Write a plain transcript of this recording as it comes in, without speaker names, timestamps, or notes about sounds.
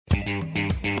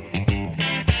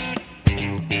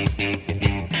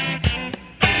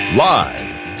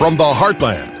Live from the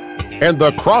heartland and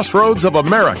the crossroads of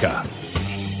America,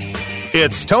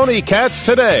 it's Tony Katz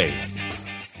Today.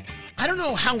 I don't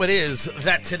know how it is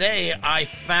that today I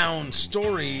found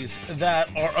stories that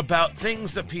are about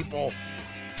things that people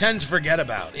tend to forget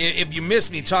about. If you miss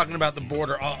me talking about the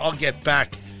border, I'll get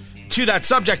back to that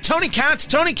subject. Tony Katz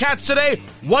Today.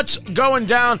 What's going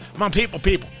down, my people?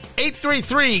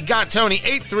 833-GOT-TONY,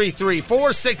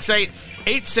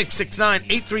 833-468-8669,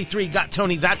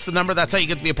 833-GOT-TONY. That's the number. That's how you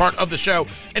get to be a part of the show.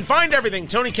 And find everything,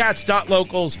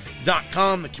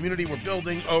 TonyKatz.locals.com, the community we're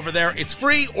building over there. It's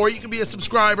free, or you can be a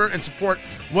subscriber and support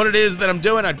what it is that I'm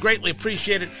doing. I'd greatly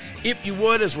appreciate it if you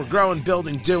would, as we're growing,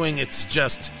 building, doing. It's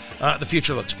just, the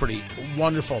future looks pretty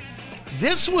wonderful.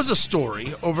 This was a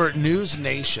story over at News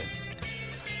Nation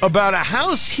about a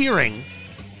House hearing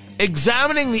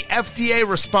examining the FDA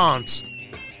response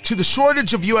to the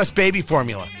shortage of U.S. baby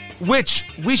formula, which,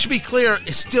 we should be clear,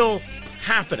 is still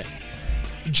happening.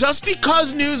 Just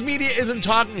because news media isn't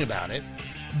talking about it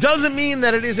doesn't mean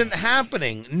that it isn't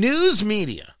happening. News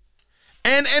media,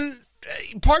 and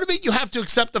part of it you have to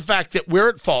accept the fact that we're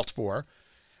at fault for,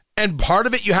 and part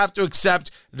of it you have to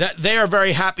accept that they are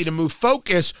very happy to move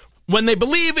focus when they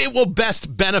believe it will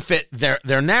best benefit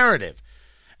their narrative.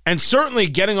 And certainly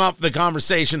getting off the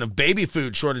conversation of baby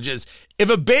food shortages, if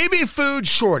a baby food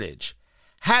shortage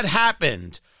had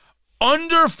happened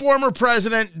under former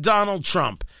President Donald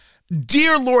Trump,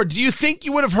 dear Lord, do you think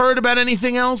you would have heard about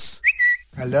anything else?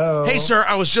 Hello. Hey, sir,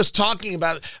 I was just talking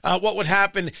about what would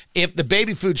happen if the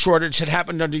baby food shortage had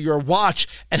happened under your watch,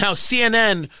 and how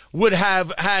CNN would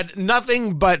have had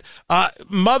nothing but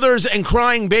mothers and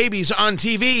crying babies on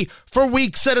TV for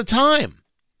weeks at a time.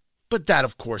 But that,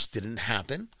 of course, didn't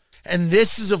happen. And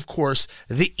this is, of course,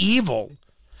 the evil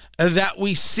that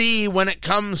we see when it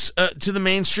comes to the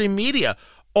mainstream media,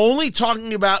 only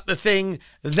talking about the thing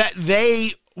that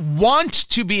they want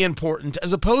to be important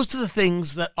as opposed to the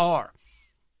things that are.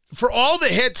 For all the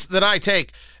hits that I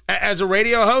take as a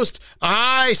radio host,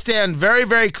 I stand very,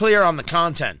 very clear on the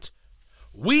content.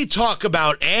 We talk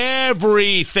about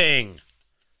everything.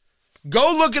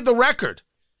 Go look at the record.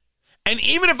 And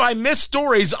even if I miss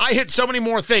stories, I hit so many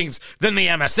more things than the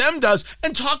MSM does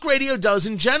and talk radio does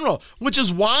in general, which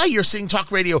is why you're seeing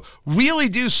talk radio really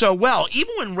do so well.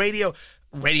 Even when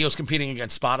radio's competing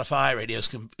against Spotify, radio's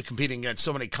competing against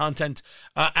so many content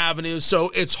avenues, so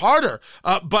it's harder.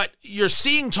 But you're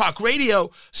seeing talk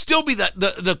radio still be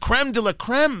the creme de la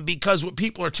creme, because what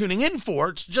people are tuning in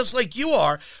for, just like you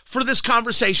are, for this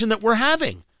conversation that we're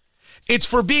having. It's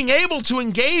for being able to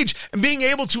engage and being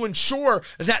able to ensure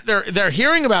that they're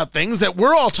hearing about things, that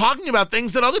we're all talking about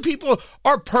things that other people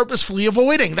are purposefully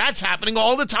avoiding. That's happening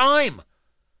all the time.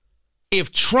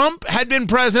 If Trump had been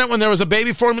president when there was a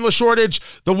baby formula shortage,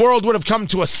 the world would have come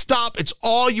to a stop. It's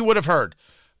all you would have heard.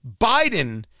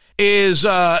 Biden is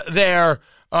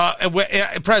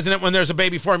president when there's a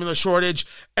baby formula shortage.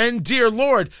 And dear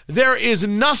Lord, there is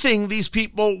nothing these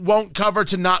people won't cover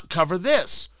to not cover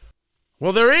this.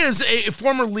 Well, there is a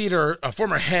former leader, a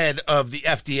former head of the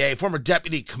FDA, former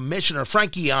deputy commissioner,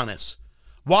 Frank Yiannas,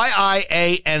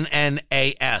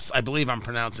 Yiannas. I believe I'm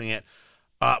pronouncing it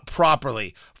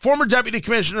properly. Former deputy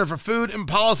commissioner for Food and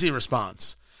Policy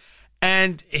Response.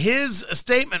 And his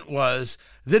statement was,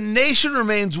 the nation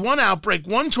remains one outbreak,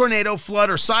 one tornado, flood,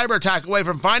 or cyber attack away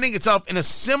from finding itself in a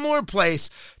similar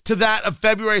place to that of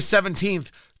February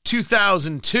 17th,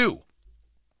 2002.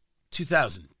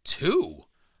 2002?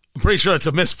 I'm pretty sure it's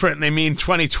a misprint and they mean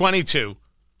 2022.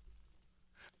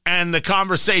 And the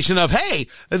conversation of, hey,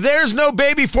 there's no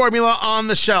baby formula on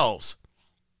the shelves.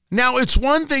 Now, it's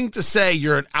one thing to say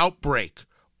you're an outbreak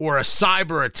or a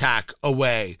cyber attack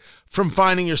away from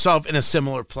finding yourself in a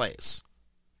similar place.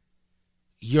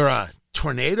 You're a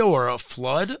tornado or a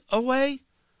flood away?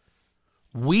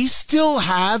 We still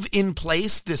have in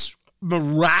place this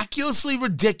miraculously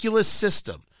ridiculous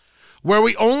system where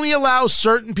we only allow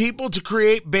certain people to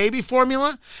create baby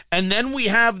formula, and then we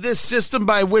have this system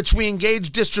by which we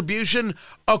engage distribution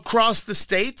across the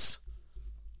states?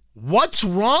 What's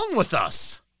wrong with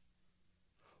us?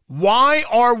 Why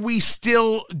are we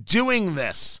still doing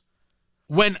this?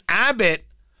 When Abbott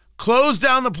closed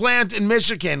down the plant in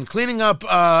Michigan, cleaning up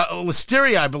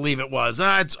listeria, I believe it was,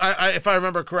 if I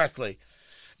remember correctly,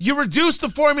 you reduced the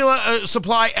formula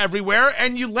supply everywhere,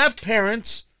 and you left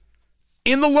parents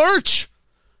in the lurch.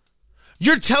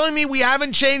 You're telling me we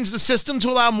haven't changed the system to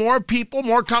allow more people,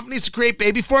 more companies to create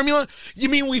baby formula? You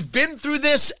mean we've been through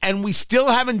this and we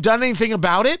still haven't done anything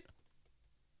about it?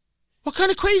 What kind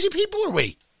of crazy people are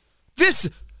we? This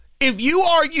If you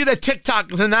argue that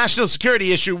TikTok is a national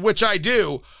security issue, which I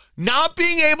do, not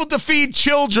being able to feed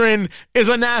children is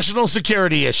a national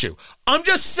security issue. I'm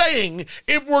just saying,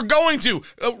 if we're going to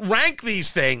rank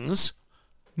these things,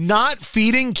 not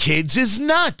feeding kids is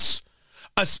nuts,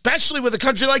 especially with a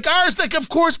country like ours that, of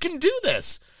course, can do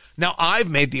this. Now,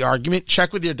 I've made the argument,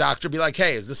 check with your doctor, be like,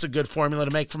 hey, is this a good formula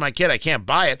to make for my kid? I can't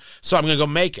buy it, so I'm going to go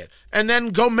make it. And then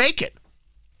go make it.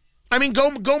 I mean, go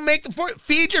make the formula.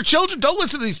 Feed your children. Don't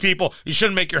listen to these people. You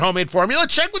shouldn't make your homemade formula.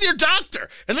 Check with your doctor.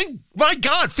 And then, my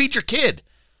God, feed your kid.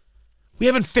 We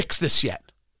haven't fixed this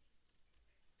yet.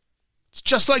 It's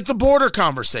just like the border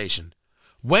conversation.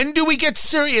 When do we get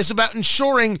serious about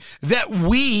ensuring that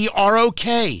we are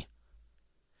okay?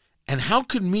 And how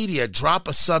could media drop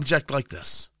a subject like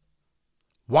this?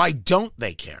 Why don't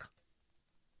they care?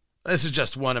 This is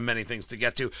just one of many things to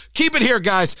get to. Keep it here,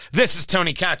 guys. This is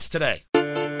Tony Katz Today.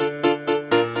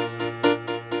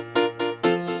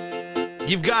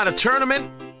 You've got a tournament,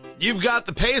 you've got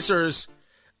the Pacers,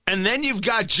 and then you've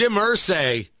got Jim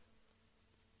Irsay,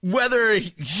 whether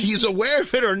he's aware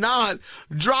of it or not,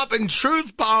 dropping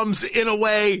truth bombs in a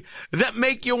way that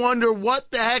make you wonder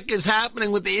what the heck is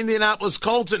happening with the Indianapolis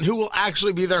Colts and who will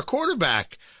actually be their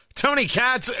quarterback. Tony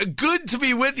Katz, good to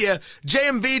be with you.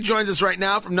 JMV joins us right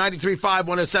now from 93.5,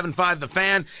 107.5 The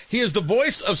Fan. He is the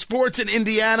voice of sports in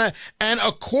Indiana, and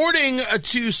according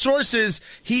to sources,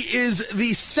 he is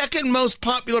the second most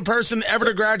popular person ever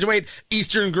to graduate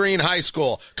Eastern Green High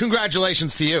School.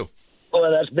 Congratulations to you.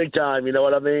 Well, that's big time, you know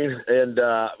what I mean? And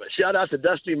shout out to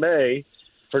Dusty May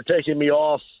for taking me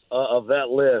off of that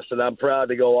list, and I'm proud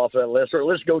to go off that list, or at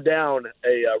least go down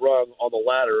a rung on the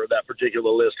ladder of that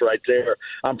particular list right there.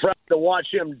 I'm proud to watch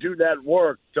him do that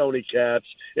work, Tony Katz,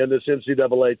 in this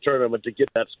NCAA tournament to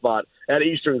get that spot at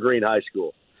Eastern Green High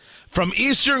School. From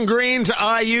Eastern Green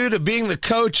to IU to being the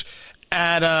coach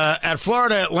at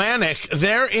Florida Atlantic,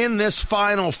 they're in this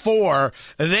Final Four.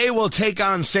 They will take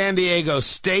on San Diego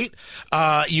State.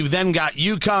 You've then got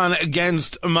UConn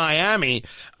against Miami.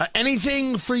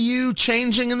 Anything for you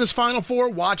changing in this Final Four?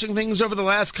 Watching things over the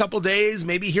last couple days,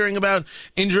 maybe hearing about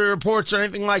injury reports or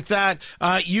anything like that.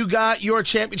 You got your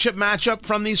championship matchup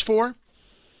from these four?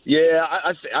 Yeah,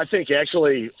 I think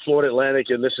actually Florida Atlantic,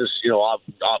 and this is,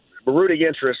 rooting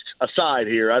interest aside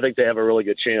here, I think they have a really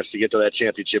good chance to get to that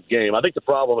championship game. I think the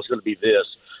problem is going to be this.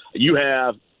 You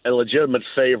have a legitimate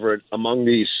favorite among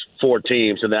these four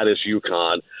teams, and that is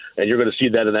UConn. And you're going to see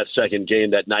that in that second game,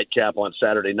 that nightcap on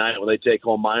Saturday night when they take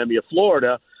home Miami of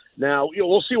Florida. Now,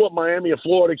 we'll see what Miami of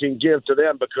Florida can give to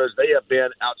them because they have been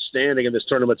outstanding in this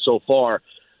tournament so far.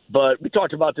 But we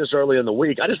talked about this early in the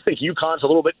week. I just think UConn's a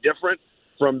little bit different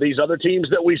from these other teams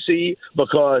that we see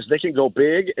because they can go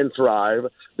big and thrive.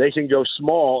 They can go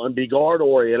small and be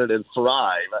guard-oriented and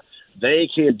thrive. They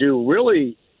can do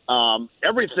really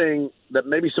everything that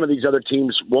maybe some of these other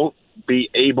teams won't be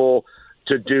able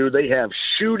to do. They have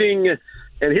shooting.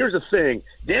 And here's the thing.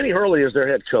 Danny Hurley is their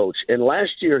head coach, and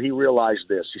last year he realized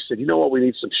this. He said, you know what, we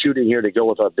need some shooting here to go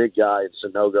with our big guy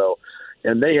in Sanogo.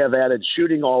 And they have added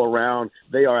shooting all around.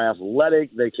 They are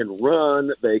athletic. They can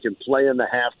run. They can play in the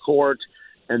half court.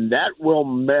 And that will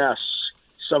mess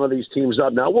some of these teams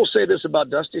up. Now, we'll say this about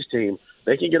Dusty's team.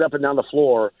 They can get up and down the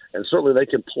floor, and certainly they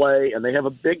can play, and they have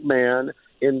a big man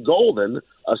in Golden,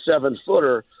 a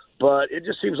 7-footer, but it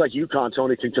just seems like UConn,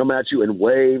 Tony, can come at you in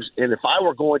waves. And if I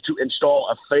were going to install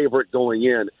a favorite going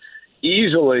in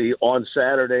easily on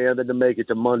Saturday and then to make it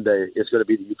to Monday, it's going to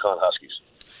be the UConn Huskies.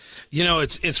 You know,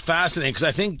 it's fascinating because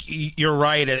I think you're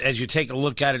right. As you take a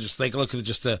look at it, just take a look at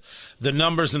just the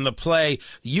numbers in the play.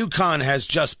 UConn has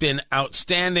just been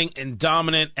outstanding and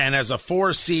dominant, and as a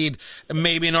 4 seed,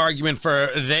 maybe an argument for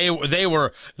they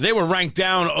were ranked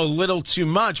down a little too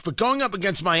much. But going up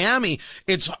against Miami,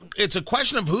 it's a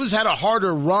question of who's had a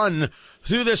harder run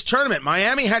through this tournament.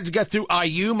 Miami had to get through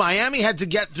IU. Miami had to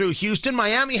get through Houston.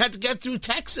 Miami had to get through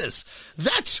Texas.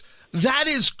 That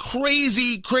is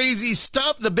crazy, crazy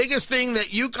stuff. The biggest thing that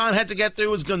UConn had to get through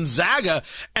was Gonzaga,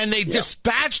 and they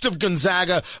dispatched of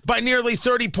Gonzaga by nearly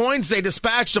 30 points. They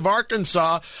dispatched of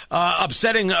Arkansas,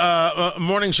 upsetting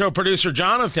morning show producer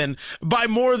Jonathan, by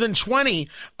more than 20.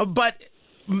 But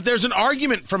there's an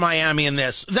argument for Miami in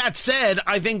this. That said,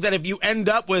 I think that if you end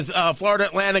up with Florida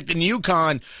Atlantic and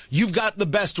UConn, you've got the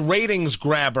best ratings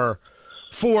grabber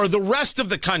for the rest of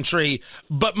the country.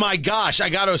 But my gosh, I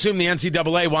got to assume the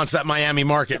NCAA wants that Miami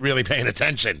market really paying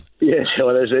attention. Yeah,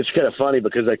 well, it's kind of funny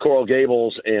because Coral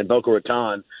Gables and Boca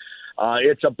Raton,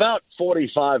 It's about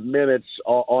 45 minutes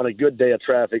on a good day of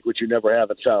traffic, which you never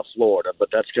have in South Florida, but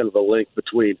that's kind of the link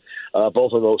between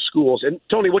both of those schools. And,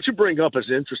 Tony, what you bring up is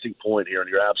an interesting point here, and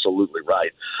you're absolutely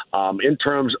right, in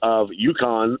terms of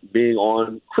UConn being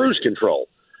on cruise control,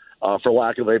 for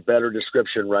lack of a better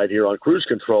description right here, on cruise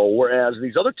control, whereas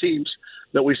these other teams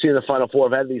that we see in the Final Four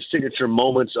have had these signature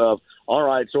moments of, all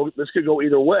right, so this could go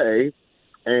either way,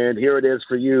 and here it is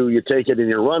for you. You take it and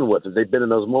you run with it. They've been in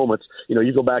those moments. You know,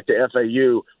 you go back to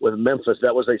FAU with Memphis.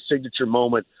 That was a signature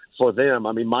moment for them.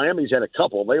 I mean, Miami's had a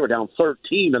couple. They were down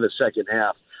 13 in the second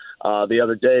half the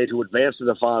other day to advance to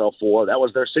the Final Four. That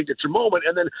was their signature moment.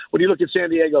 And then when you look at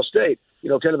San Diego State, you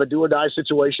know, kind of a do-or-die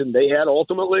situation they had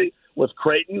ultimately with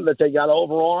Creighton that they got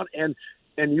over on. And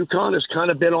UConn has kind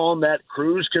of been on that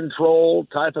cruise control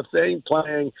type of thing,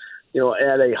 playing – you know,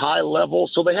 at a high level.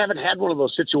 So they haven't had one of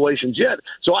those situations yet.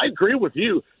 So I agree with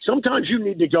you. Sometimes you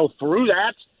need to go through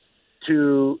that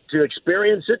to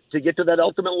experience it, to get to that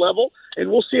ultimate level.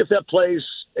 And we'll see if that plays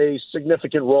a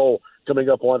significant role coming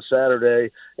up on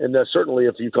Saturday. And certainly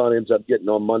if UConn ends up getting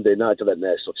on Monday night to that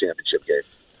national championship game.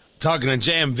 Talking to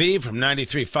JMV from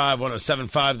 93.5,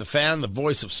 107.5, The Fan, the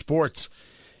voice of sports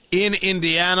in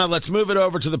Indiana. Let's move it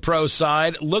over to the pro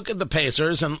side. Look at the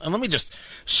Pacers, and let me just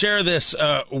share this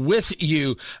with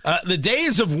you. The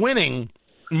days of winning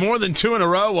more than two in a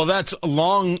row, well, that's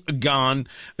long gone.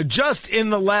 Just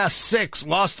in the last six,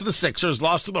 lost to the Sixers,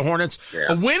 lost to the Hornets,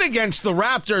 a win against the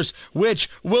Raptors, which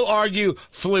we'll argue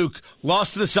fluke,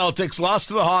 lost to the Celtics, lost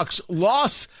to the Hawks,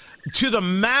 lost to the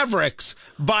Mavericks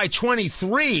by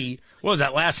 23. What was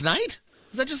that, last night?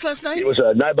 Was that just last night? It was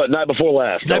night before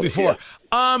last. Night before.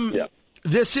 Yeah.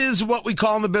 This is what we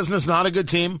call in the business not a good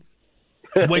team.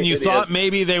 When you thought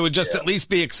maybe they would just at least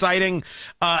be exciting,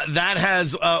 that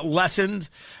has lessened.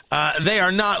 They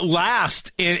are not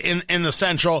last in the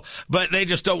Central, but they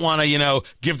just don't want to,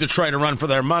 give Detroit a run for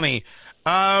their money.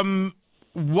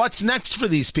 What's next for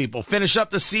these people? Finish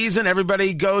up the season,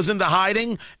 everybody goes into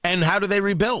hiding, and how do they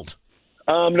rebuild?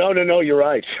 No, you're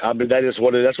right. I mean, that's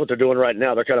what they're doing right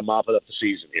now. They're kind of mopping up the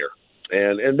season here.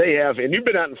 And they have, and you've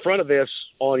been out in front of this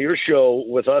on your show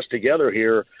with us together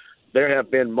here. There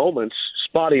have been moments,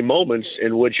 spotty moments,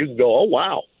 in which you can go, oh,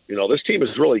 wow, this team is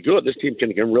really good. This team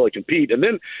can really compete. And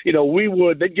then,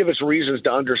 they'd give us reasons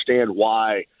to understand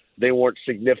why they weren't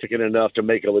significant enough to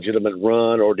make a legitimate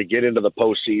run or to get into the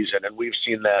postseason, and we've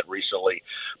seen that recently.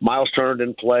 Miles Turner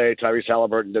didn't play. Tyrese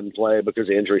Halliburton didn't play because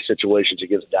of injury situations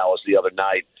against Dallas the other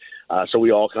night. So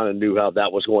we all kind of knew how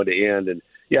that was going to end. And,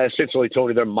 essentially,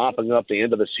 Tony, they're mopping up the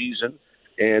end of the season,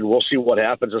 and we'll see what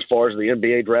happens as far as the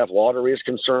NBA draft lottery is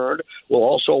concerned. We'll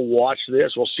also watch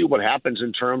this. We'll see what happens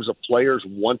in terms of players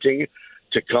wanting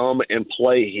to come and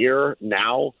play here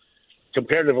now.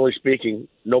 Comparatively speaking,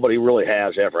 nobody really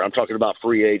has ever. I'm talking about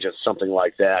free agents, something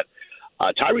like that.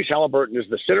 Tyrese Halliburton is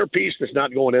the centerpiece that's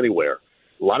not going anywhere.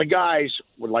 A lot of guys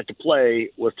would like to play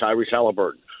with Tyrese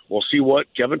Halliburton. We'll see what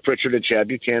Kevin Pritchard and Chad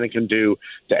Buchanan can do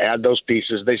to add those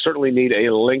pieces. They certainly need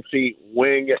a lengthy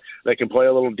wing that can play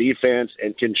a little defense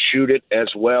and can shoot it as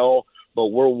well. But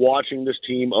we're watching this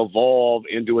team evolve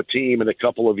into a team in a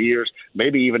couple of years,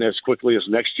 maybe even as quickly as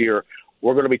next year.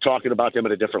 We're going to be talking about them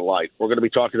in a different light. We're going to be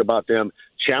talking about them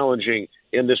challenging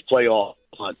in this playoff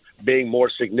hunt, being more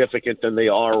significant than they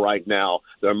are right now.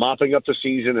 They're mopping up the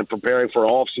season and preparing for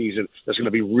off season. That's going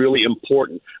to be really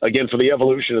important, again, for the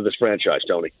evolution of this franchise,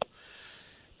 Tony.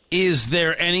 Is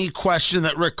there any question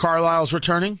that Rick Carlisle's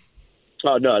returning?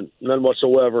 None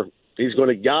whatsoever. He's going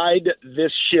to guide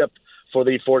this ship for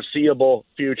the foreseeable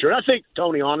future. And I think,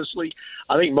 Tony, honestly,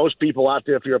 I think most people out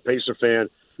there, if you're a Pacer fan,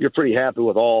 you're pretty happy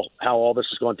with how all this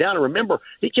has gone down. And remember,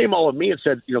 he came all of me and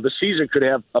said, this season could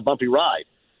have a bumpy ride.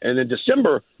 And in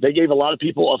December, they gave a lot of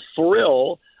people a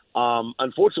thrill.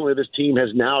 Unfortunately, this team has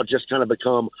now just kind of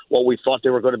become what we thought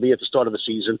they were going to be at the start of the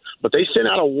season. But they sent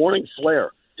out a warning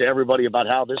flare to everybody about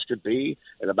how this could be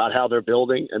and about how they're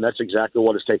building, and that's exactly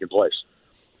what has taken place.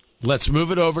 Let's move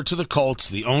it over to the Colts,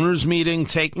 the owners' meeting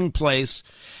taking place,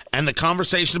 and the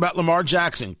conversation about Lamar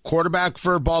Jackson, quarterback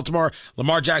for Baltimore.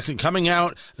 Lamar Jackson coming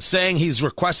out saying he's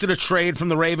requested a trade from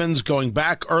the Ravens, going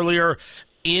back earlier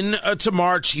into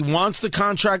March. He wants the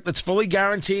contract that's fully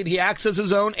guaranteed. He acts as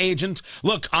his own agent.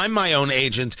 Look, I'm my own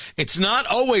agent. It's not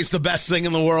always the best thing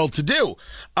in the world to do.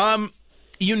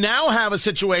 You now have a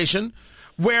situation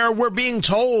where we're being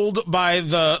told by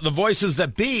the voices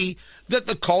that be that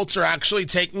the Colts are actually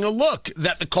taking a look,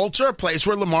 that the Colts are a place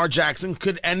where Lamar Jackson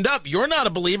could end up. You're not a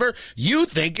believer. You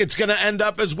think it's going to end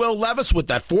up as Will Levis with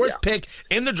that fourth pick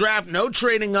in the draft, no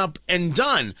trading up and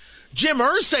done. Jim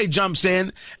Irsay jumps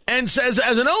in and says,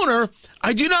 as an owner,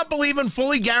 I do not believe in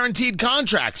fully guaranteed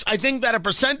contracts. I think that a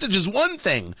percentage is one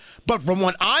thing, but from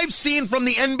what I've seen from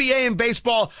the NBA and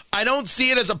baseball, I don't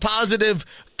see it as a positive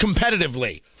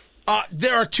competitively.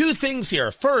 There are two things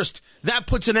here. First, that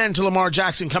puts an end to Lamar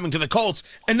Jackson coming to the Colts.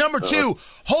 And number two,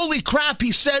 holy crap,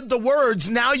 he said the words.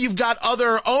 Now you've got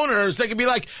other owners that can be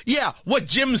like, yeah, what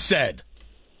Jim said.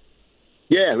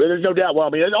 Yeah, there's no doubt. Well, I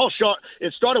mean,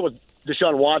 it started with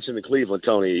Deshaun Watson in Cleveland,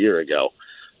 Tony, a year ago,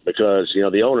 because,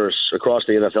 the owners across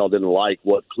the NFL didn't like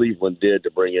what Cleveland did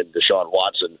to bring in Deshaun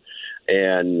Watson.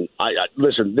 And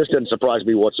listen, this didn't surprise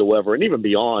me whatsoever. And even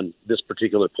beyond this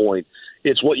particular point,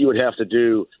 it's what you would have to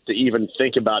do to even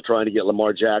think about trying to get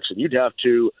Lamar Jackson. You'd have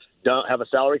to have a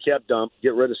salary cap dump,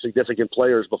 get rid of significant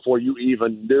players before you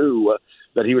even knew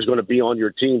that he was going to be on your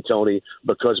team, Tony,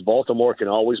 because Baltimore can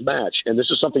always match. And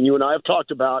this is something you and I have talked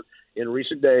about in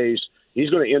recent days. He's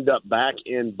going to end up back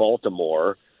in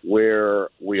Baltimore, where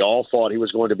we all thought he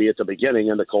was going to be at the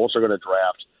beginning, and the Colts are going to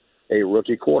draft a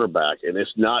rookie quarterback. And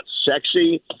it's not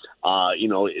sexy.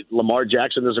 Lamar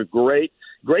Jackson is a great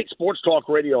sports talk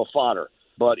radio fodder,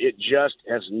 but it just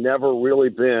has never really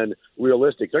been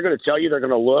realistic. They're going to tell you they're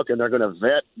going to look and they're going to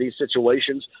vet these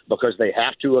situations because they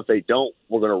have to. If they don't,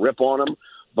 we're going to rip on them.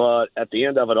 But at the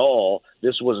end of it all,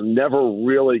 this was never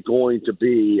really going to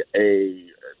be a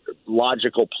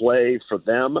logical play for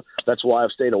them. That's why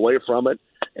I've stayed away from it.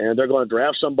 And they're going to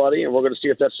draft somebody, and we're going to see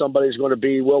if that somebody is going to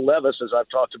be Will Levis, as I've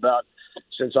talked about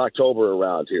since October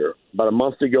around here. About a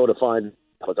month to go to find,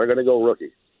 but they're going to go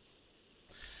rookie.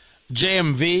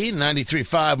 JMV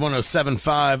 93.5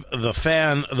 107.5, The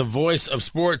Fan, the voice of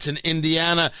sports in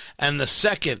Indiana, and the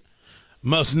second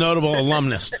most notable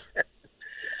alumnus.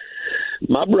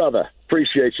 My brother.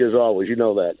 Appreciate you as always. You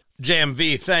know that.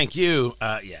 JMV, thank you.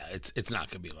 It's not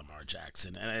going to be Lamar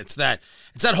Jackson. And it's that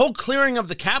whole clearing of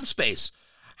the cap space.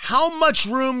 How much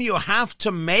room you have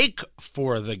to make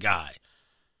for the guy.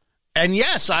 And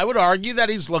yes, I would argue that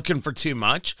he's looking for too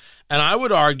much. And I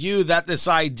would argue that this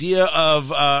idea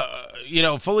of,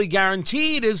 fully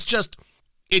guaranteed is just,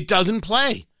 it doesn't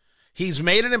play. He's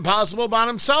made it impossible about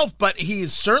himself, but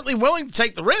he's certainly willing to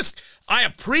take the risk. I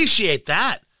appreciate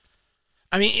that.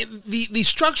 I mean, the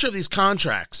structure of these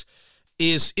contracts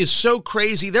is so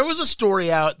crazy. There was a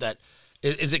story out that,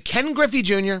 is it Ken Griffey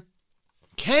Jr.?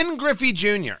 Ken Griffey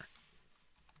Jr.,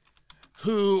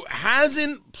 who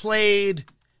hasn't played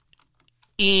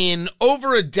in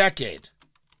over a decade,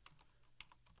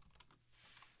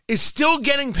 is still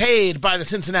getting paid by the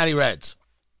Cincinnati Reds.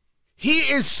 He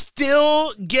is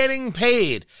still getting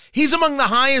paid. He's among the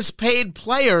highest paid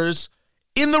players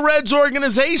in the Reds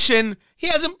organization. He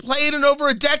hasn't played in over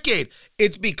a decade.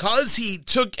 It's because he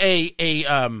took a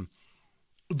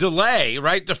delay,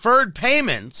 right? Deferred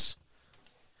payments.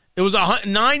 It was a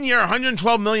 9-year,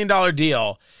 $112 million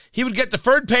deal. He would get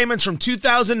deferred payments from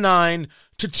 2009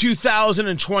 to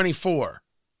 2024.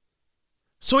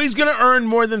 So he's going to earn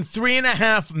more than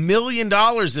 $3.5 million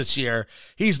this year.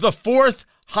 He's the fourth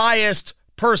highest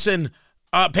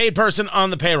paid person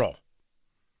on the payroll.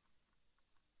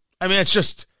 I mean, it's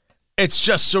just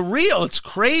surreal. It's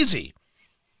crazy.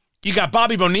 You got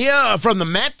Bobby Bonilla from the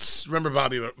Mets. Remember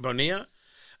Bobby Bonilla?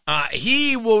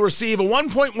 He will receive a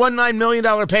 $1.19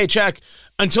 million paycheck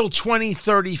until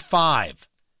 2035.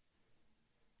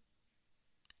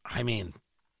 I mean,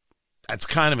 that's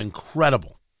kind of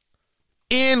incredible.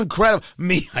 Incredible.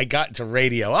 Me, I got into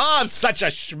radio. Oh, I'm such a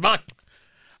schmuck.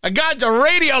 I got into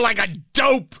radio like a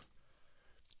dope.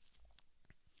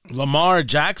 Lamar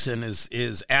Jackson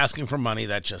is asking for money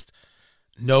that just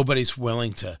nobody's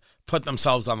willing to put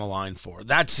themselves on the line for.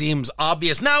 That seems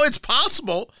obvious. Now, it's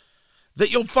possible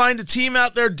that you'll find a team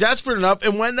out there desperate enough,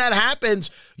 and when that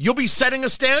happens, you'll be setting a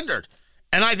standard.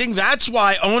 And I think that's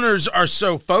why owners are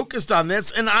so focused on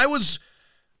this. And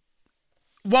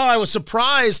while I was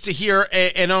surprised to hear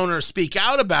an owner speak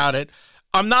out about it,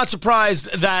 I'm not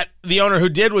surprised that the owner who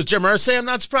did was Jim Irsay. I'm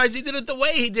not surprised he did it the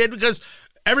way he did, because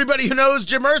everybody who knows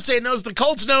Jim Irsay knows the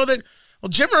Colts know that, well,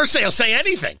 Jim Irsay will say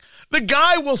anything. The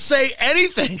guy will say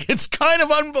anything. It's kind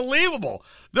of unbelievable.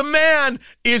 The man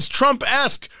is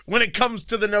Trump-esque when it comes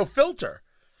to the no filter.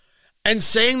 And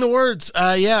saying the words,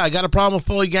 I got a problem with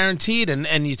fully guaranteed.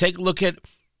 And you take a look at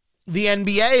the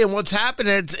NBA and what's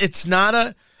happening, it's not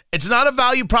a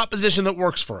value proposition that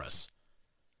works for us.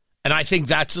 And I think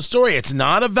that's the story. It's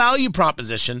not a value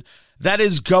proposition that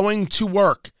is going to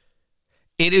work.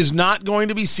 It is not going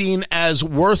to be seen as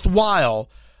worthwhile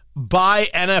by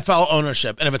NFL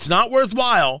ownership. And if it's not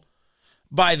worthwhile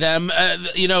by them,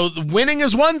 winning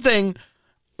is one thing,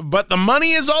 but the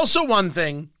money is also one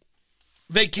thing.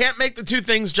 They can't make the two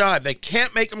things jive. They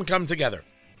can't make them come together.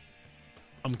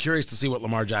 I'm curious to see what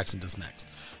Lamar Jackson does next.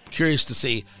 I'm curious to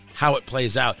see how it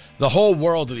plays out. The whole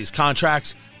world of these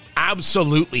contracts,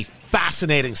 absolutely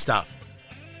fascinating stuff.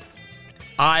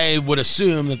 I would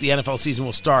assume that the NFL season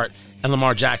will start and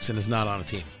Lamar Jackson is not on a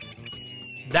team.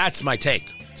 That's my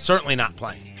take. Certainly not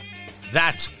playing.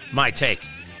 That's my take.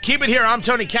 Keep it here. I'm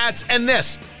Tony Katz, and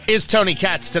this is Tony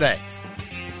Katz Today.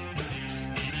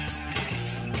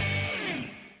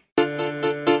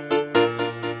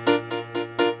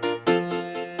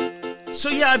 So,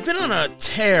 yeah, I've been on a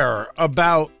tear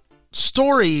about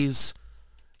stories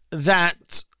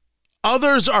that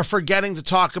others are forgetting to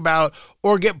talk about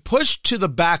or get pushed to the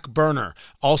back burner.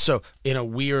 Also, in a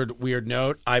weird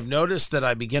note, I've noticed that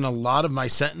I begin a lot of my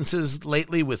sentences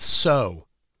lately with so.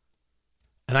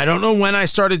 And I don't know when I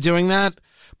started doing that,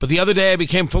 but the other day I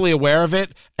became fully aware of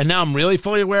it, and now I'm really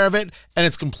fully aware of it, and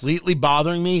it's completely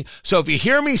bothering me. So if you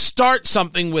hear me start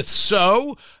something with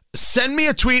so, send me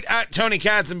a tweet at Tony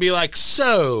Katz and be like,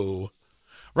 so,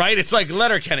 right? It's like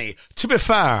Letterkenny. To be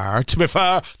fair.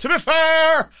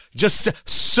 Just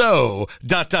so, ...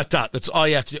 That's all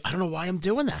you have to do. I don't know why I'm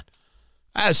doing that.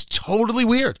 That's totally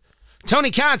weird. Tony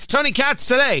Katz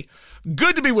Today.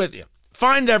 Good to be with you.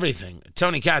 Find everything at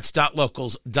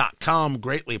tonykatz.locals.com.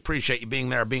 Greatly appreciate you being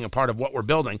there, being a part of what we're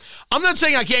building. I'm not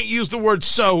saying I can't use the word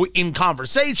so in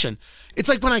conversation. It's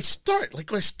like when I start we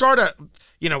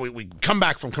come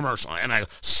back from commercial and I go,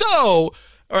 so,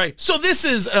 all right, so this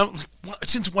is,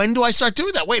 since when do I start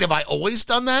doing that? Wait, have I always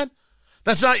done that?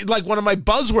 That's not like one of my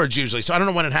buzzwords usually, so I don't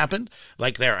know when it happened.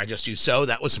 Like there, I just used so.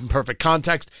 That was in perfect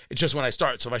context. It's just when I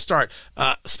start. So if I start,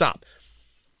 stop.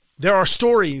 There are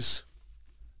stories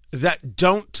that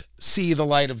don't see the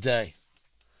light of day.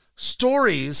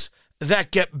 Stories that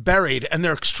get buried, and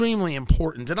they're extremely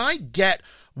important. And I get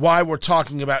why we're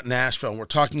talking about Nashville, and we're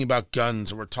talking about guns,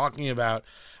 and we're talking about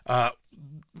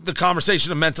the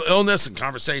conversation of mental illness and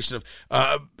conversation of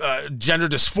gender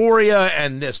dysphoria,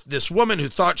 and this woman who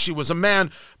thought she was a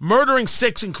man murdering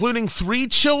 6, including 3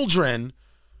 children.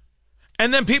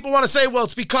 And then people want to say, well,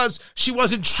 it's because she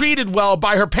wasn't treated well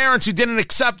by her parents who didn't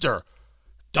accept her.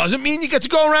 Doesn't mean you get to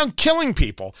go around killing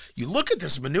people. You look at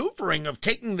this maneuvering of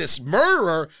taking this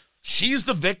murderer. She's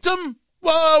the victim?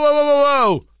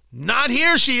 Whoa. Not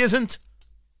here, she isn't.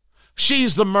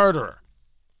 She's the murderer.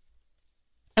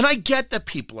 And I get that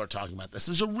people are talking about this.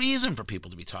 There's a reason for people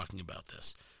to be talking about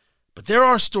this. But there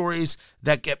are stories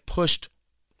that get pushed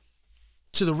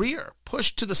to the rear,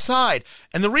 pushed to the side.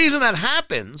 And the reason that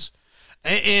happens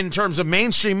in terms of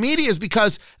mainstream media is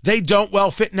because they don't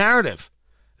well fit narrative.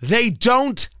 They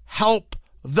don't help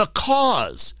the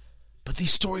cause. But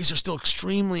these stories are still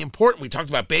extremely important. We talked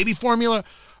about baby formula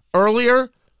earlier.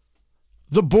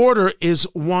 The border is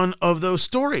one of those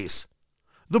stories.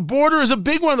 The border is a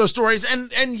big one of those stories.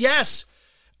 And yes,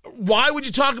 why would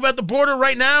you talk about the border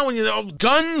right now when you know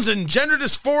guns and gender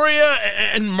dysphoria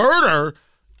and murder?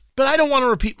 But I don't want to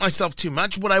repeat myself too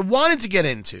much. What I wanted to get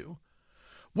into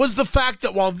was the fact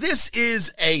that while this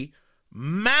is a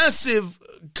massive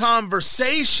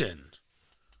conversation,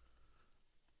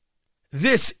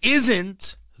 this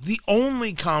isn't the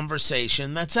only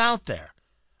conversation that's out there.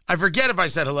 I forget if I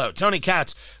said hello. Tony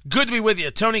Katz, good to be with you.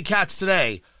 Tony Katz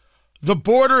Today. The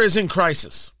border is in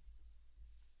crisis.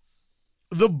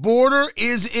 The border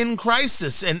is in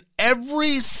crisis, and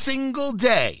every single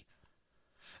day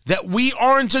that we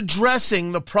aren't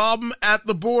addressing the problem at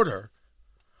the border,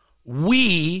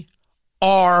 we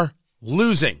are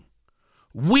losing.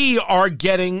 We are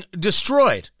getting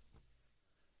destroyed.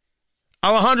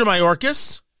 Alejandro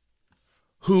Mayorkas,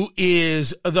 who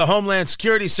is the Homeland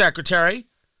Security Secretary,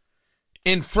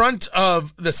 in front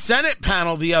of the Senate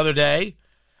panel the other day,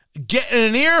 getting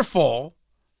an earful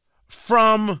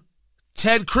from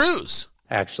Ted Cruz.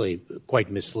 Actually, quite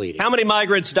misleading. How many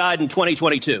migrants died in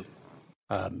 2022?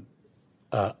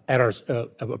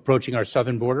 Approaching our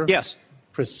southern border? Yes.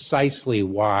 Precisely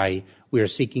why we are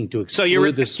seeking to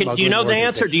exclude the smuggling. Do you know the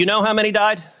answer? Do you know how many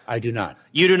died? I do not.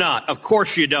 You do not. Of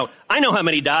course you don't. I know how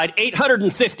many died.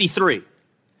 853.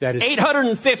 That is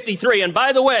 853. And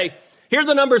by the way, here are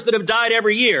the numbers that have died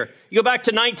every year. You go back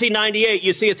to 1998,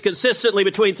 you see it's consistently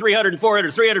between 300 and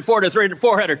 400, 300, 400, 300,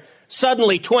 400.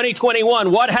 Suddenly,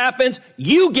 2021, what happens?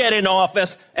 You get in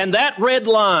office, and that red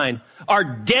line are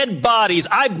dead bodies.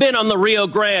 I've been on the Rio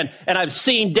Grande, and I've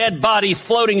seen dead bodies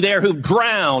floating there who've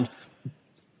drowned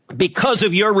because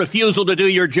of your refusal to do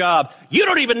your job. You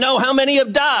don't even know how many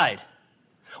have died.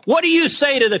 What do you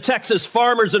say to the Texas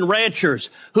farmers and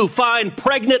ranchers who find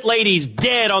pregnant ladies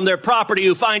dead on their property,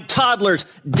 who find toddlers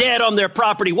dead on their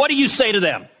property? What do you say to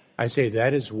them? I say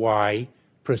that is why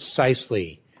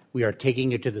precisely We are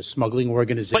taking it to the smuggling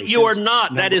organizations. But you are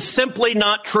not. That is simply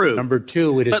not true. Number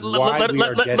two, it is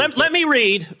let me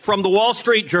read from the Wall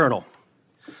Street Journal.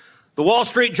 The Wall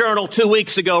Street Journal 2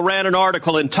 weeks ago ran an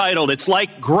article entitled, "It's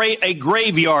like a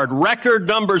graveyard. Record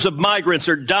numbers of migrants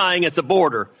are dying at the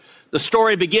border." The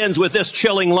story begins with this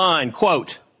chilling line,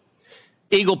 quote,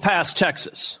 "Eagle Pass,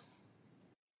 Texas.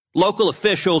 Local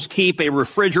officials keep a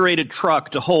refrigerated truck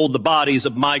to hold the bodies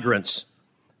of migrants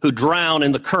who drown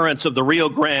in the currents of the Rio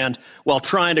Grande while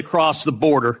trying to cross the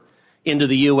border into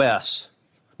the U.S."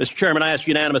 Mr. Chairman, I ask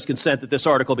unanimous consent that this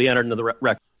article be entered into the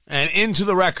record. And into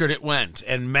the record it went.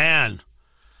 And man,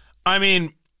 I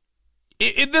mean,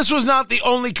 this was not the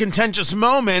only contentious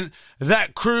moment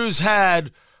that Cruz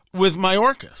had with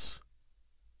Mayorkas.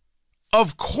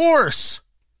 Of course,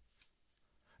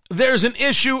 there's an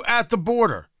issue at the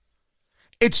border.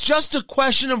 It's just a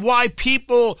question of why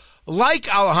people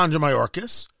like Alejandro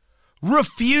Mayorkas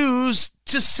refuse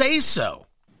to say so.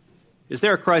 Is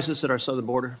there a crisis at our southern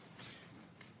border?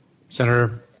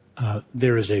 Senator,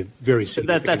 there is a very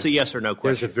significant... That's a yes or no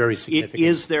question. There's a very significant...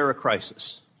 Is there a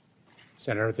crisis?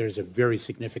 Senator, there's a very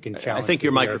significant challenge. I think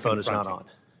your microphone is not on.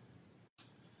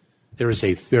 There is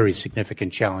a very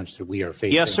significant challenge that we are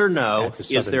facing. Yes or no, is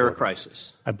there border. A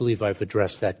crisis? I believe I've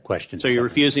addressed that question. So you're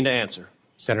refusing to answer?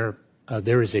 Senator,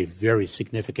 there is a very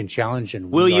significant challenge.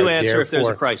 And will you answer if there's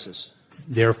a crisis?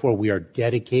 Therefore, we are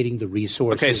dedicating the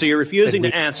resources. Okay, so you're refusing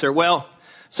to answer. Well,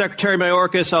 Secretary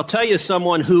Mayorkas, I'll tell you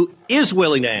someone who is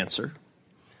willing to answer,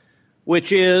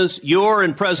 which is your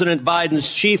and President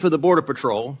Biden's chief of the Border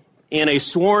Patrol in a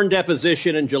sworn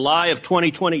deposition in July of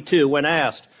 2022 when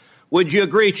asked, "Would you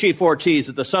agree, Chief Ortiz,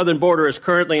 that the southern border is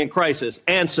currently in crisis?"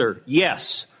 Answer,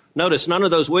 yes. Notice none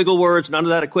of those wiggle words, none of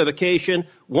that equivocation.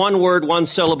 One word, one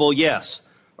syllable, yes.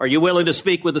 Are you willing to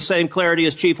speak with the same clarity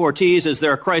as Chief Ortiz? Is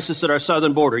there a crisis at our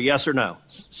southern border, yes or no?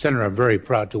 Senator, I'm very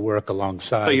proud to work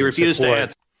alongside. So you refuse to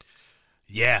answer?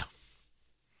 Yeah.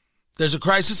 There's a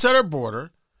crisis at our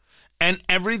border, and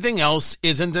everything else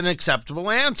isn't an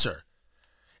acceptable answer.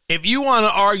 If you want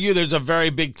to argue there's a very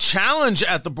big challenge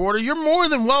at the border, you're more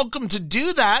than welcome to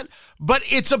do that, but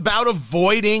it's about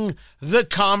avoiding the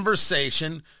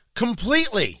conversation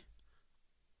completely.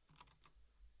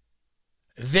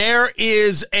 There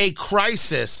is a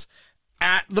crisis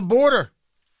at the border.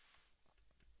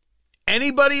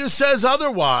 Anybody who says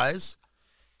otherwise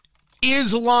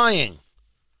is lying.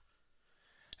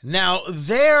 Now,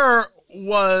 there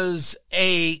was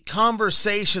a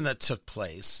conversation that took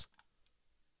place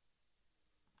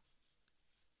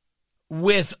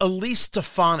with Elise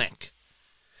Stefanik.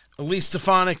 Elise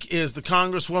Stefanik is the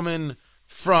congresswoman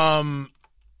from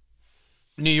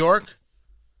New York,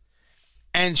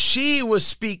 and she was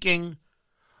speaking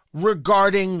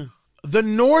regarding the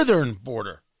northern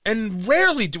border. And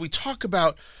rarely do we talk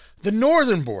about the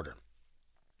northern border.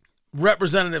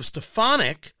 Representative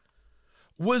Stefanik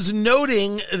was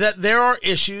noting that there are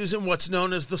issues in what's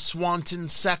known as the Swanton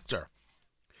sector.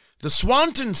 The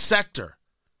Swanton sector,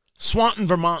 Swanton,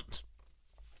 Vermont,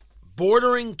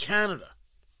 bordering Canada,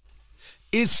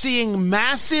 is seeing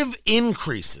massive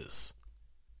increases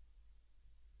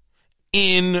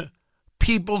in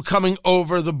people coming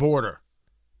over the border.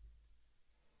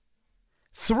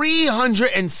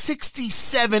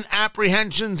 367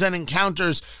 apprehensions and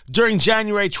encounters during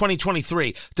January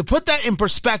 2023. To put that in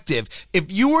perspective,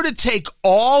 if you were to take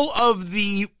all of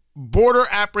the border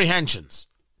apprehensions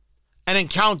and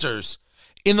encounters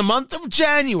in the month of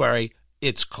January,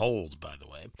 it's cold, by the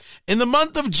way, in the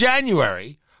month of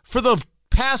January for the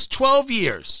past 12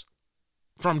 years,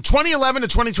 from 2011 to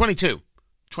 2022,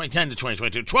 2010 to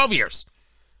 2022, 12 years,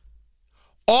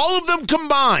 all of them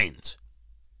combined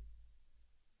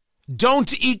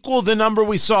don't equal the number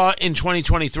we saw in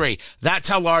 2023. That's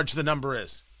how large the number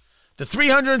is. The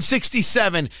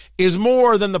 367 is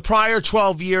more than the prior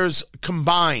 12 years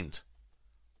combined.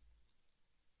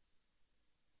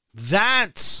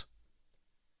 That's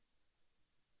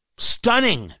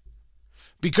stunning,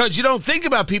 because you don't think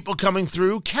about people coming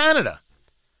through Canada.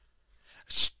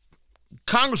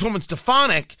 Congresswoman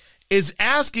Stefanik is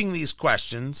asking these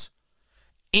questions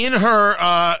in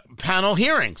her panel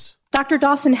hearings. Dr.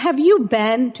 Dawson, have you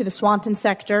been to the Swanton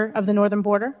sector of the northern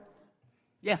border?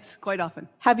 Yes, quite often.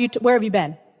 Where have you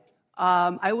been?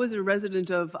 I was a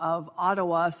resident of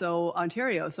Ottawa, so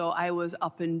Ontario, so I was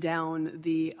up and down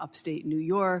the upstate New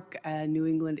York and New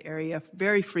England area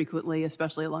very frequently,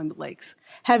 especially along the lakes.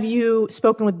 Have you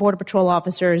spoken with Border Patrol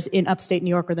officers in upstate New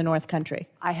York or the North Country?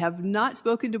 I have not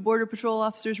spoken to Border Patrol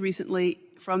officers recently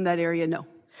from that area, no.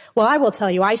 Well, I will tell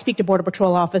you, I speak to Border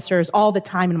Patrol officers all the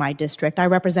time in my district. I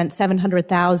represent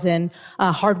 700,000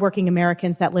 hardworking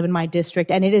Americans that live in my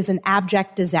district, and it is an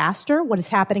abject disaster what is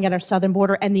happening at our southern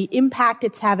border and the impact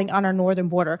it's having on our northern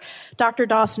border. Dr.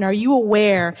 Dawson, are you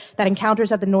aware that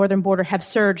encounters at the northern border have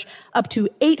surged up to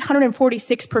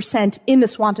 846% in the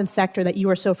Swanton sector that you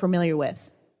are so familiar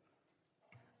with?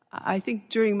 I think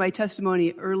during my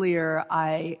testimony earlier,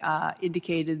 I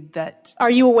indicated that. Are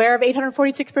you aware of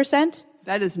 846%?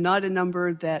 That is not a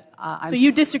number that So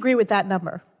you disagree with that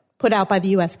number put out by the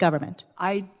U.S. government?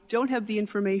 I don't have the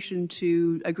information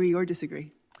to agree or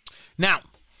disagree. Now,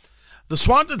 the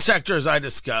Swanton sector, as I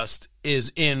discussed,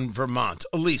 is in Vermont.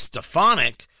 Elise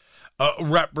Stefanik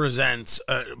represents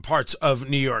parts of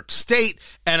New York State,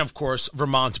 and of course,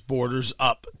 Vermont borders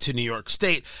up to New York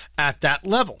State at that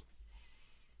level.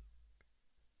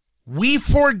 We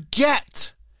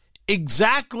forget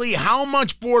exactly how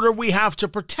much border we have to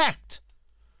protect.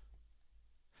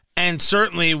 And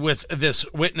certainly with this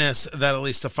witness that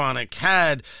Elise Stefanik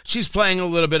had, she's playing a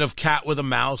little bit of cat with a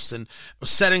mouse and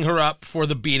setting her up for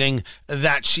the beating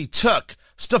that she took.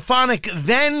 Stefanik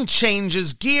then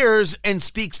changes gears and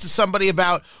speaks to somebody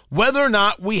about whether or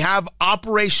not we have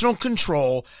operational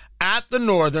control at the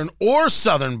northern or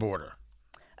southern border.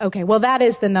 Okay, well, that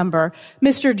is the number.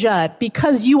 Mr. Judd,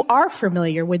 because you are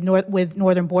familiar with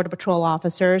Northern Border Patrol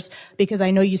officers, because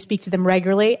I know you speak to them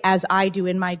regularly, as I do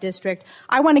in my district,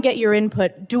 I want to get your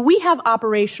input. Do we have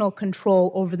operational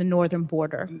control over the northern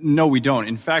border? No, we don't.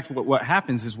 In fact, what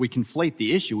happens is we conflate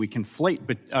the issue. We conflate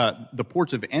the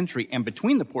ports of entry, and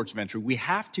between the ports of entry, we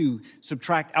have to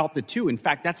subtract out the two. In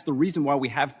fact, that's the reason why we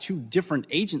have two different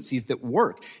agencies that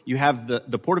work. You have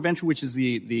the port of entry, which is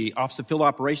the Office of Field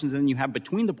Operations, and then you have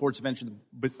between the ports of entry,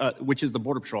 which is the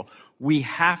Border Patrol. We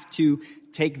have to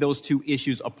take those two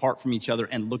issues apart from each other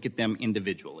and look at them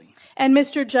individually. And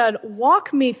Mr. Judd,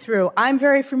 walk me through. I'm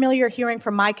very familiar hearing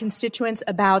from my constituents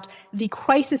about the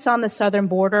crisis on the southern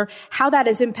border, how that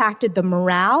has impacted the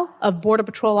morale of Border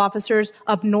Patrol officers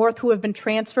up north who have been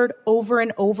transferred over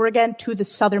and over again to the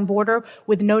southern border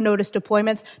with no notice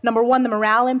deployments. Number one, the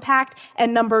morale impact.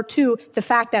 And number two, the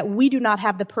fact that we do not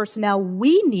have the personnel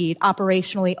we need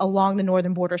operationally along the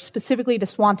northern border, specifically the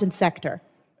Swanton sector.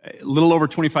 A little over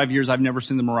 25 years, I've never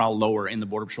seen the morale lower in the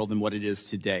Border Patrol than what it is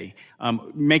today.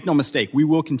 Make no mistake, we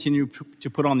will continue to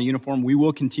put on the uniform. We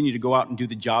will continue to go out and do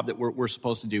the job that we're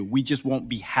supposed to do. We just won't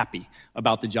be happy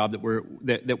about the job that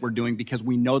we're doing because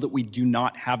we know that we do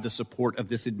not have the support of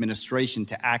this administration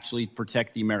to actually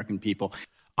protect the American people.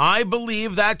 I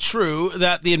believe that's true,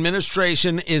 that the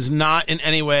administration is not in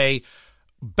any way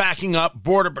backing up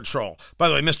Border Patrol. By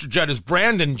the way, Mr. Judd is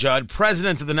Brandon Judd,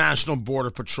 president of the National Border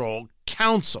Patrol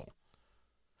Council.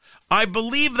 I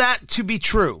believe that to be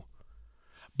true.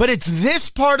 But it's this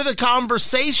part of the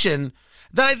conversation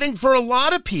that I think for a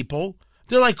lot of people,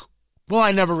 they're like, well,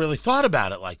 I never really thought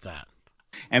about it like that.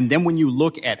 And then when you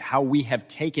look at how we have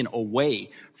taken away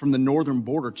from the northern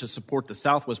border to support the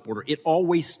southwest border, it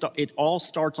all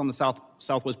starts on the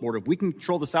southwest border. If we can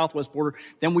control the southwest border,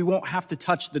 then we won't have to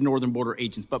touch the northern border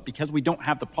agents. But because we don't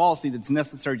have the policy that's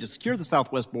necessary to secure the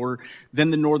southwest border, then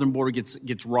the northern border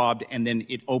gets robbed, and then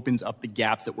it opens up the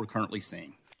gaps that we're currently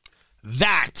seeing.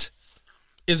 That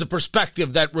is a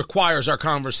perspective that requires our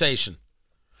conversation.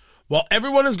 Well,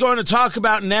 everyone is going to talk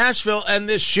about Nashville and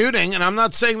this shooting, and I'm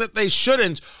not saying that they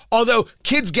shouldn't. Although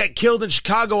kids get killed in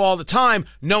Chicago all the time,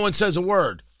 no one says a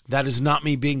word. That is not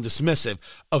me being dismissive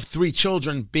of 3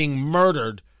 children being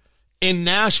murdered in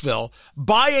Nashville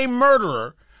by a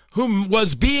murderer who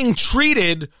was being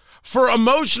treated for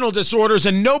emotional disorders,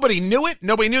 and nobody knew it.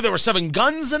 Nobody knew there were 7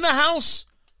 guns in the house.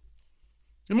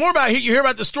 The more you hear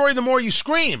about the story, the more you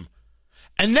scream.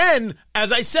 And then,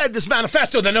 as I said, this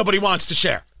manifesto that nobody wants to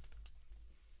share,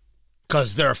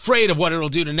 because they're afraid of what it'll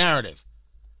do to narrative.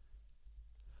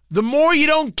 The more you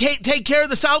don't take care of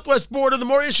the southwest border, the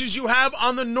more issues you have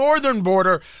on the northern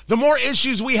border, the more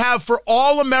issues we have for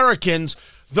all Americans,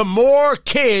 the more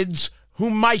kids who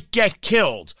might get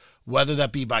killed, whether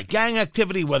that be by gang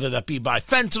activity, whether that be by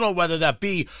fentanyl, whether that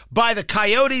be by the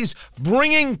coyotes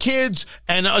bringing kids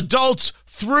and adults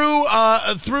through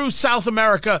South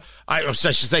America, I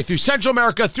should say through Central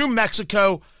America, through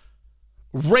Mexico,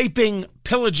 raping,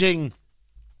 pillaging.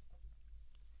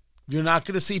 You're not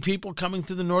going to see people coming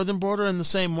through the northern border in the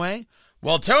same way?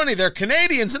 Well, Tony, they're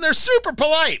Canadians and they're super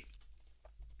polite.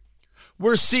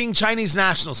 We're seeing Chinese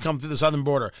nationals come through the southern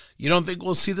border. You don't think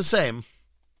we'll see the same?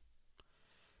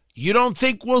 You don't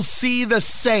think we'll see the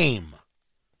same?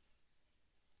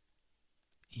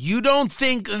 You don't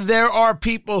think there are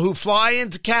people who fly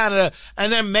into Canada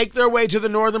and then make their way to the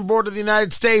northern border of the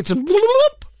United States and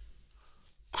bloop,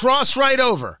 cross right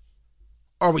over.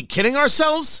 Are we kidding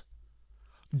ourselves?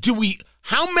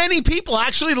 How many people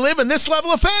actually live in this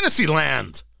level of fantasy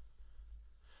land?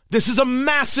 This is a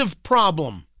massive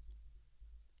problem.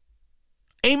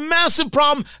 A massive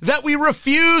problem that we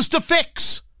refuse to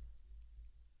fix.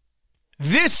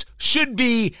 This should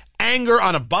be anger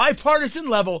on a bipartisan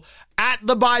level at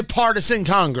the bipartisan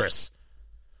Congress.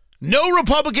 No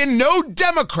Republican, no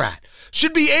Democrat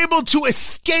should be able to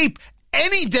escape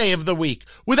any day of the week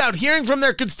without hearing from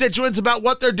their constituents about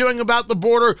what they're doing about the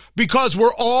border, because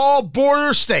we're all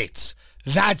border states.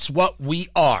 That's what we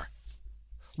are.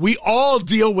 We all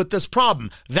deal with this problem.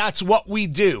 That's what we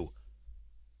do.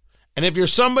 And if you're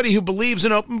somebody who believes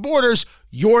in open borders,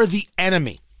 you're the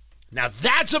enemy. Now,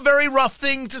 that's a very rough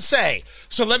thing to say,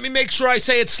 so let me make sure I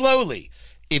say it slowly.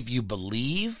 If you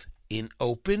believe in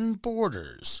open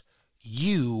borders,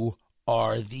 you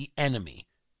are the enemy.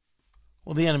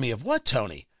 Well, the enemy of what,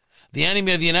 Tony? The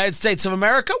enemy of the United States of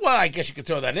America? Well, I guess you could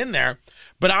throw that in there.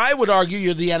 But I would argue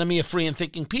you're the enemy of free and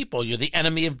thinking people. You're the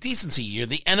enemy of decency. You're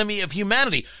the enemy of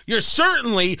humanity. You're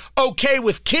certainly okay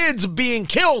with kids being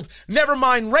killed, never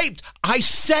mind raped. I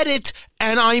said it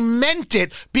and I meant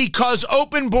it, because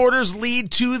open borders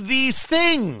lead to these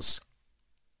things.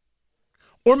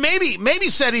 Or maybe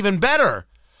said even better,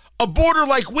 a border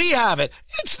like we have it,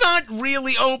 it's not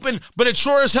really open, but it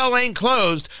sure as hell ain't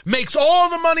closed, makes all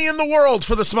the money in the world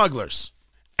for the smugglers.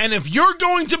 And if you're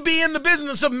going to be in the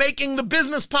business of making the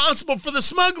business possible for the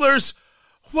smugglers,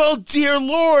 well, dear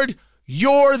Lord,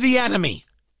 you're the enemy.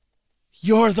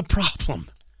 You're the problem.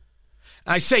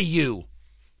 I say you,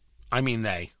 I mean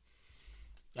they.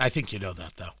 I think you know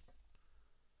that, though.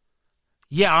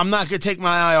 Yeah, I'm not going to take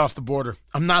my eye off the border.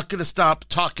 I'm not going to stop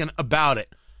talking about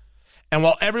it. And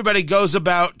while everybody goes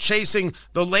about chasing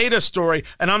the latest story,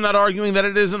 and I'm not arguing that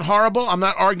it isn't horrible, I'm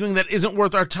not arguing that it isn't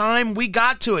worth our time, we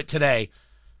got to it today.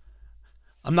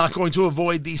 I'm not going to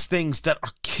avoid these things that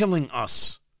are killing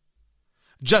us.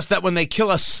 Just that when they kill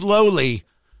us slowly,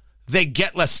 they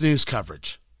get less news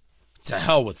coverage. To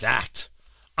hell with that.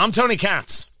 I'm Tony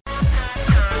Katz.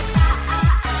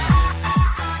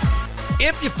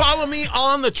 If you follow me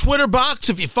on the Twitter box,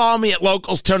 if you follow me at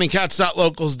locals,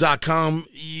 TonyKatz.locals.com,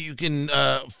 you can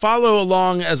follow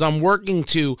along as I'm working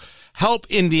to help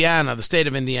Indiana, the state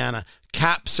of Indiana,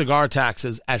 cap cigar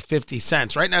taxes at 50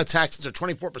 cents. Right now, taxes are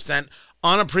 24%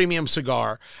 on a premium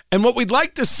cigar. And what we'd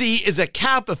like to see is a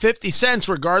cap of 50 cents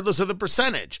regardless of the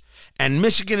percentage. And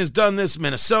Michigan has done this.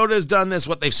 Minnesota has done this.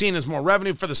 What they've seen is more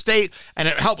revenue for the state, and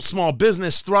it helps small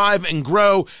business thrive and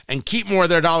grow and keep more of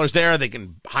their dollars there. They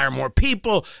can hire more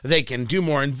people. They can do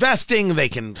more investing. They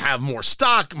can have more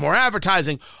stock, more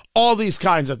advertising, all these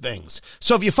kinds of things.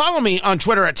 So if you follow me on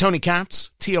Twitter at Tony Katz,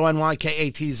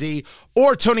 TonyKatz,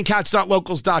 or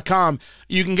TonyKatz.locals.com,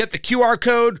 you can get the QR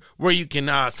code where you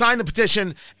can sign the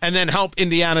petition and then help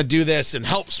Indiana do this and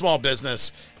help small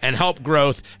business and help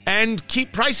growth and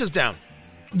keep prices down.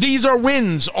 These are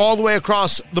wins all the way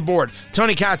across the board.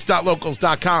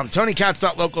 TonyKatz.locals.com,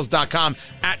 TonyKatz.locals.com,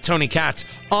 at Tony Katz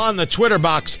on the Twitter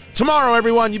box. Tomorrow,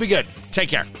 everyone, you be good. Take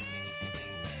care.